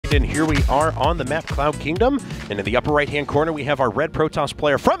locked in. Here we are on the map Cloud Kingdom, and in the upper right-hand corner we have our red Protoss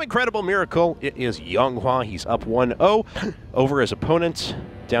player from Incredible Miracle. It is Yonghwa. He's up 1-0 over his opponent.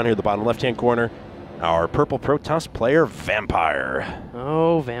 Down here in the bottom left-hand corner, our purple Protoss player, Vampire.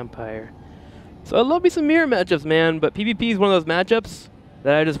 Oh, Vampire. So I love me some mirror matchups, man, but PvP is one of those matchups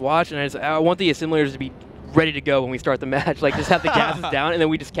that I just watch, and I want the assimilators to be ready to go when we start the match. Like, just have the gases down, and then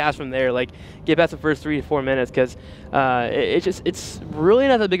we just cast from there. Like, get past the first 3 to 4 minutes, because it's really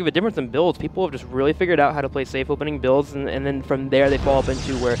not that big of a difference in builds. People have just really figured out how to play safe opening builds, and then from there they fall up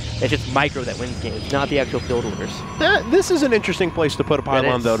into where it's just micro that wins games, not the actual build orders. This is an interesting place to put a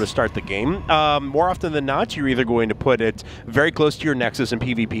pylon, though, to start the game. More often than not, you're either going to put it very close to your nexus in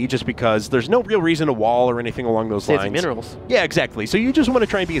PvP, just because there's no real reason to wall or anything along those lines. Saves minerals. Yeah, exactly. So you just want to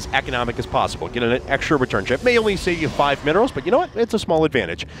try and be as economic as possible. Get an extra return chip. May only save you 5 minerals, but you know what? It's a small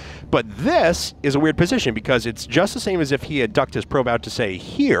advantage. But this is a weird position because it's just the same as if he had ducked his probe out to, say,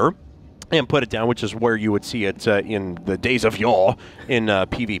 here and put it down, which is where you would see it in the days of yore in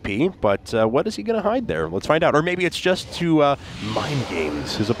PvP. But what is he going to hide there? Let's find out. Or maybe it's just to mind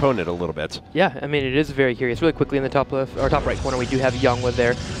games his opponent a little bit. Yeah, I mean, it is very curious. Really quickly in the top left or top right corner, we do have Yonghwa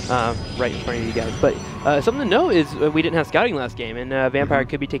there, right in front of you guys. But something to note is we didn't have scouting last game, and Vampire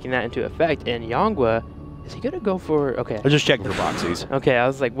could be taking that into effect. And Yonghwa, is he going to go for... Okay. I was just checking for boxies. Okay, I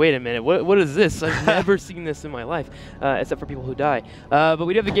was like, wait a minute, what is this? I've never seen this in my life, except for people who die. But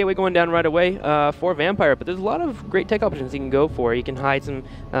we do have the gateway going down right away for Vampire, but there's a lot of great tech options he can go for. He can hide some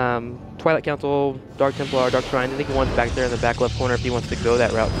Twilight Council, Dark Templar, Dark Shrine. I think he wants back there in the back left corner if he wants to go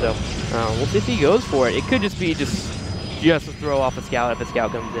that route. So we'll see if he goes for it. It could just be just to throw off a scout if a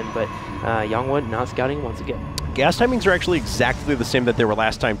scout comes in, but Yonghwa not scouting once again. Gas timings are actually exactly the same that they were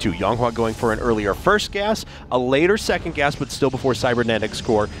last time, too. Yonghwa going for an earlier first gas, a later second gas, but still before Cybernetics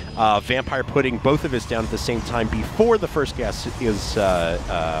core. Vampire putting both of his down at the same time before the first gas is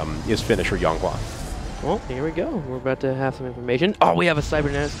finished for Yonghwa. Well, here we go. We're about to have some information. Oh, we have a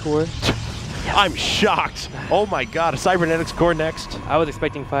Cybernetics core. Yes. I'm shocked. Oh, my God. A Cybernetics core next. I was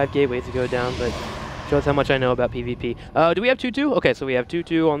expecting 5 gateways to go down, but... shows how much I know about PvP. Do we have 2-2? Okay, so we have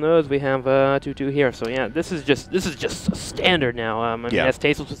 2-2 on those. We have 2-2 here. So yeah, this is just a standard now. I mean, as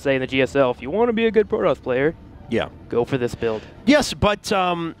Tasteless would say in the GSL, if you want to be a good Protoss player, go for this build. Yes, but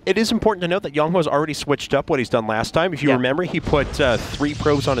it is important to note that Yonghwa's already switched up what he's done last time. If you remember, he put 3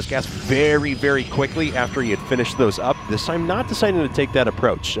 probes on his gas very, very quickly after he had finished those up. This time, not deciding to take that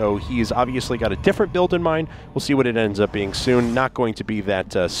approach. So he's obviously got a different build in mind. We'll see what it ends up being soon. Not going to be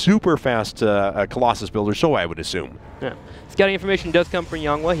that super fast Colossus builder, so I would assume. Yeah. Scouting information does come from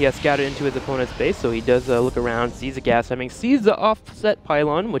Yonghwa. He has scouted into his opponent's base, so he does look around, sees the gas timing, sees the offset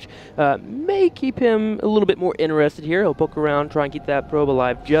pylon, which may keep him a little bit more interested here. He'll poke around, try and keep that probe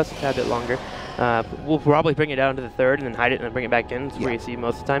alive just a tad bit longer. We'll probably bring it down to the third and then hide it and then bring it back in. That's where you see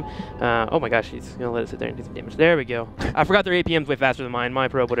most of the time. Oh my gosh, he's going to let it sit there and do some damage. There we go. I forgot their APM's way faster than mine. My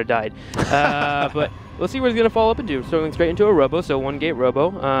probe would have died. But we'll see what he's going to follow up into. Going straight into a Robo, so 1-gate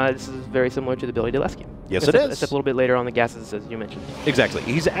Robo. This is very similar to the build he did last game. Yes, it is. Except a little bit later on the gases, as you mentioned. Exactly.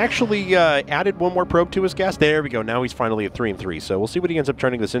 He's actually added 1 more probe to his gas. There we go. Now he's finally at 3 and 3. So we'll see what he ends up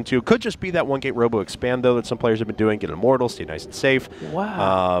turning this into. Could just be that 1-gate Robo expand, though, that some players have been doing. Get an Immortal, stay nice and safe.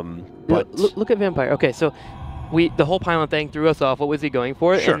 Wow. But look at Vampire. Okay, so the whole pylon thing threw us off. What was he going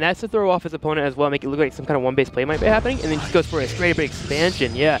for? Sure. And that's to throw off his opponent as well, make it look like some kind of 1-base play might be happening, and then just goes for a straight-up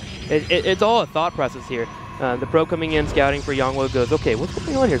expansion. Yeah, it's all a thought process here. The probe coming in, scouting for Yonghwa, goes, okay, what's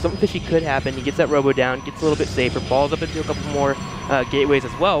going on here? Something fishy could happen. He gets that Robo down, gets a little bit safer, falls up into a couple more gateways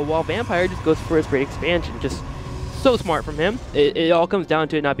as well, while Vampire just goes for a straight expansion. Just so smart from him. It all comes down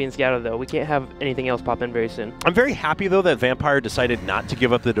to it not being scouted, though. We can't have anything else pop in very soon. I'm very happy, though, that Vampire decided not to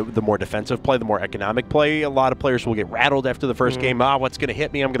give up the more defensive play, the more economic play. A lot of players will get rattled after the first game. What's going to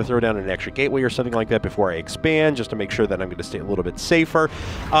hit me? I'm going to throw down an extra gateway or something like that before I expand, just to make sure that I'm going to stay a little bit safer.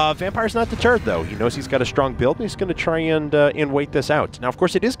 Vampire's not deterred, though. He knows he's got a strong build, and he's going to try and wait this out. Now, of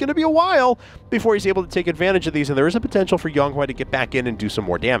course, it is going to be a while before he's able to take advantage of these, and there is a potential for Yonghwa to get back in and do some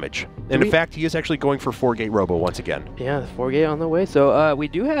more damage. And in fact, he is actually going for 4-gate Robo once again. Yeah, the 4-gate on the way. So we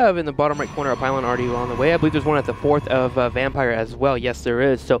do have in the bottom right corner a pylon already on the way. I believe there's one at the 4th of Vampire as well. Yes, there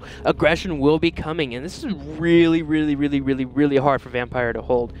is. So aggression will be coming, and this is really, really, really, really, really hard for Vampire to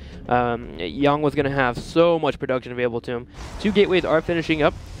hold. Yonghwa's going to have so much production available to him. 2 gateways are finishing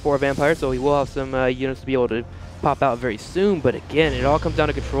up for Vampire, so he will have some units to be able to pop out very soon, but again, it all comes down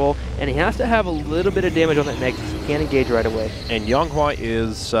to control, and he has to have a little bit of damage on that Nexus. He can't engage right away. And Yonghwa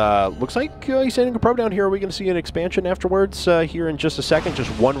is, looks like he's sending a probe down here. Are we going to see an expansion afterwards here in just a second? Just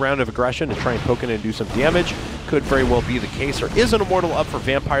one round of aggression to try and poke in and do some damage. Could very well be the case. There is an Immortal up for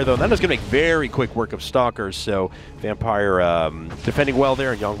Vampire, though, and that is going to make very quick work of Stalkers, so Vampire defending well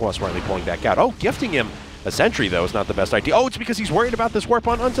there, and Yonghwa smartly pulling back out. Oh, gifting him a sentry, though, is not the best idea. Oh, it's because he's worried about this warp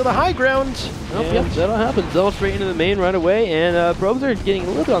onto the high ground. Oh, yep, that'll happen. Zealot straight into the main right away, and probes are getting a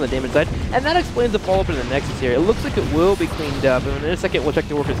little bit on the damage side, and that explains the follow-up in the Nexus here. It looks like it will be cleaned up, and in a second we'll check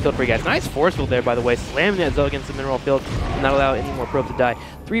the Warper's field for you guys. Nice force field there, by the way, slamming that Zealot against the mineral field, and not allow any more probes to die.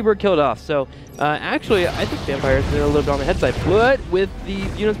 3-bird killed off, so actually I think Vampire's a little bit on the head side, but with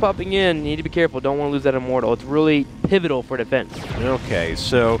these units popping in, you need to be careful. Don't want to lose that Immortal. It's really pivotal for defense. Okay,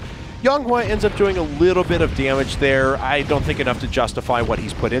 so Yonghwa ends up doing a little bit of damage there. I don't think enough to justify what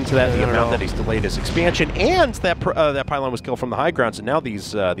he's put into that, the amount that he's delayed his expansion, and that that pylon was killed from the high ground, so now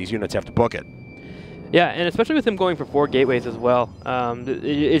these units have to book it. Yeah, and especially with him going for 4 gateways as well,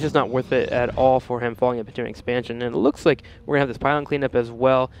 it's just not worth it at all for him falling up into an expansion. And it looks like we're going to have this pylon cleaned up as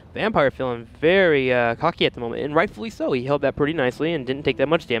well. Vampire feeling very cocky at the moment, and rightfully so. He held that pretty nicely and didn't take that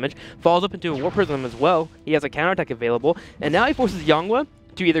much damage. Falls up into a War Prism as well. He has a counterattack available, and now he forces Yonghwa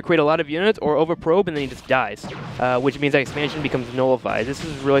to either create a lot of units or overprobe, and then he just dies, which means that expansion becomes nullified. This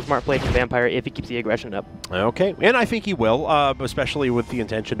is really smart play from Vampire if he keeps the aggression up. Okay, and I think he will, especially with the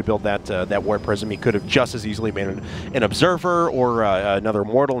intention to build that War Prism. He could have just as easily made an Observer or another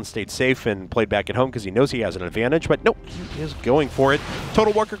Immortal and stayed safe and played back at home because he knows he has an advantage, but nope, he is going for it.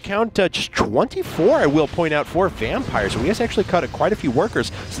 Total worker count, just 24, I will point out, for Vampire, so he has actually cut quite a few workers,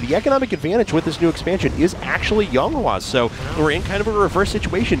 so the economic advantage with this new expansion is actually Yonghwa's, so we're in kind of a reverse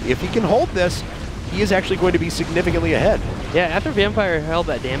situation. If he can hold this, he is actually going to be significantly ahead. Yeah, after Vampire held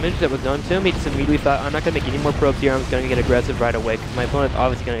that damage that was done to him, he just immediately thought, I'm not going to make any more probes here, I'm just going to get aggressive right away, because my opponent's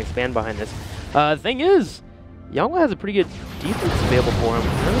obviously going to expand behind this. The thing is, Yonghwa has a pretty good defense available for him.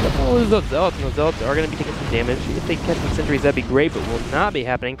 I don't know if those Zealots, and those Zealots are going to be taking some damage. If they catch some sentries, that'd be great, but will not be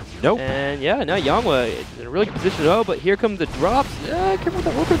happening. Nope. And yeah, now Yonghwa is in a really good position. Oh, but here comes the drops. Careful with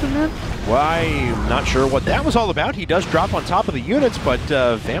that War Prism, man. Well, I'm not sure what that was all about. He does drop on top of the units, but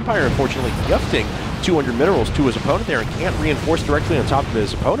Vampire, unfortunately, gifting 200 minerals to his opponent there and can't reinforce directly on top of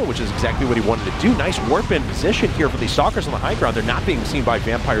his opponent, which is exactly what he wanted to do. Nice warp in position here for these Stalkers on the high ground. They're not being seen by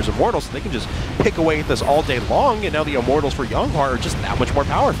Vampire's Immortals, so they can just pick away at this all day long, and now the Immortals for Yonghwa are just that much more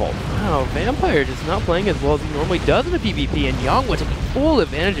powerful. Wow, Vampire just not playing as well as he normally does in a PvP, and Yonghwa taking full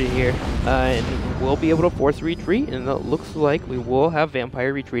advantage of here, and we'll be able to force a retreat, and it looks like we will have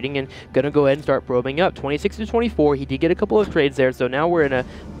Vampire retreating and gonna go ahead and start probing up. 26 to 24, he did get a couple of trades there, so now we're in a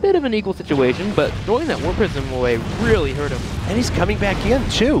bit of an equal situation, but throwing that War Prism away really hurt him. And he's coming back in,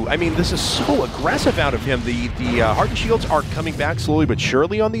 too. I mean, this is so aggressive out of him. The Hardened Shields are coming back slowly but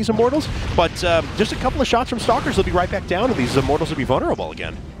surely on these Immortals, but just a couple of shots from Stalkers, they'll be right back down, and these Immortals will be vulnerable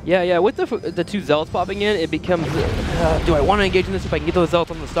again. Yeah, with the 2 Zealots popping in, it becomes, do I want to engage in this if I can get those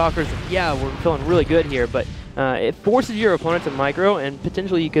Zealots on the Stalkers? Yeah, we're feeling really good here, but it forces your opponent to micro, and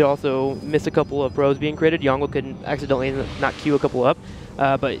potentially you could also miss a couple of probes being created. Yonghwa could accidentally not queue a couple up,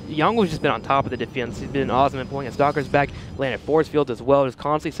 but Yonghwa's just been on top of the defense. He's been awesome at pulling his Stalkers back, landing force fields as well, just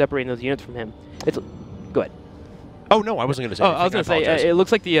constantly separating those units from him. Go ahead. Oh, no, I wasn't going to say anything. I was going to say, it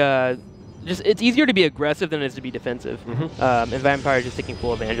looks like the... it's easier to be aggressive than it is to be defensive. And Vampire is just taking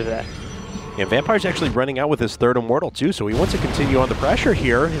full advantage of that. And Vampire's actually running out with his 3rd Immortal, too, so he wants to continue on the pressure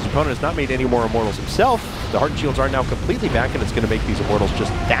here. His opponent has not made any more Immortals himself. The Hardened Shields are now completely back, and it's going to make these Immortals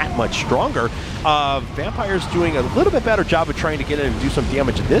just that much stronger. Vampire's doing a little bit better job of trying to get in and do some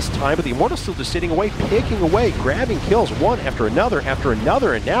damage this time, but the Immortal's still just sitting away, picking away, grabbing kills one after another,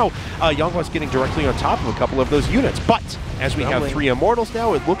 and now Yonghwa's getting directly on top of a couple of those units. But as we have 3 Immortals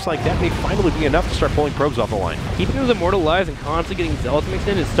now, it looks like that may finally be enough to start pulling probes off the line. Keeping those Immortal lives and constantly getting Zealots mixed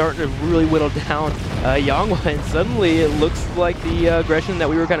in is starting to really whittle down Yonghwa, and suddenly it looks like the aggression that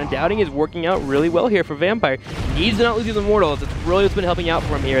we were kind of doubting is working out really well here for Vampire. Needs to not lose these Immortals. It's really what's been helping out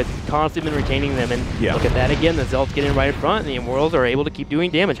for him here. It's constantly been retaining them, and look at that again. The Zealots get in right in front, and the Immortals are able to keep doing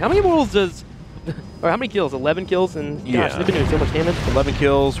damage. How many Immortals does... or how many kills? 11 kills, and gosh, they've been doing so much damage. 11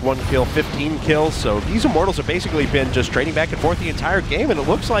 kills, 1 kill, 15 kills. So these Immortals have basically been just trading back and forth the entire game, and it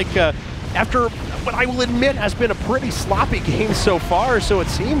looks like after what I will admit has been a pretty sloppy game so far, so it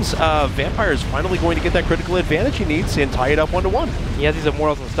seems Vampire is finally going to get that critical advantage he needs and tie it up 1-1. He has these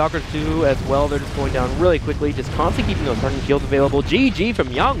Immortals and Stalkers too as well. They're just going down really quickly, just constantly keeping those Hardened Shields available. GG from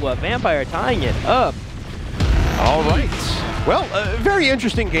Yonghwa, Vampire tying it up. All right. Well, very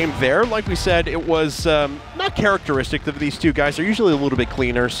interesting game there. Like we said, it was not characteristic of these two guys. They're usually a little bit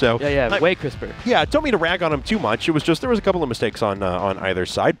cleaner. So yeah, way crisper. Yeah, don't mean to rag on them too much. It was just there was a couple of mistakes on either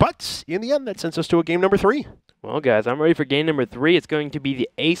side. But in the end, that sends us to a game number 3. Well, guys, I'm ready for game number 3. It's going to be the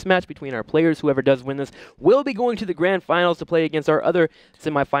ace match between our players. Whoever does win this will be going to the grand finals to play against our other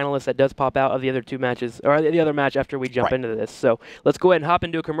semifinalist that does pop out of the other 2 matches, or the other match after we jump into this. So let's go ahead and hop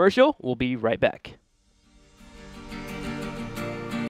into a commercial. We'll be right back.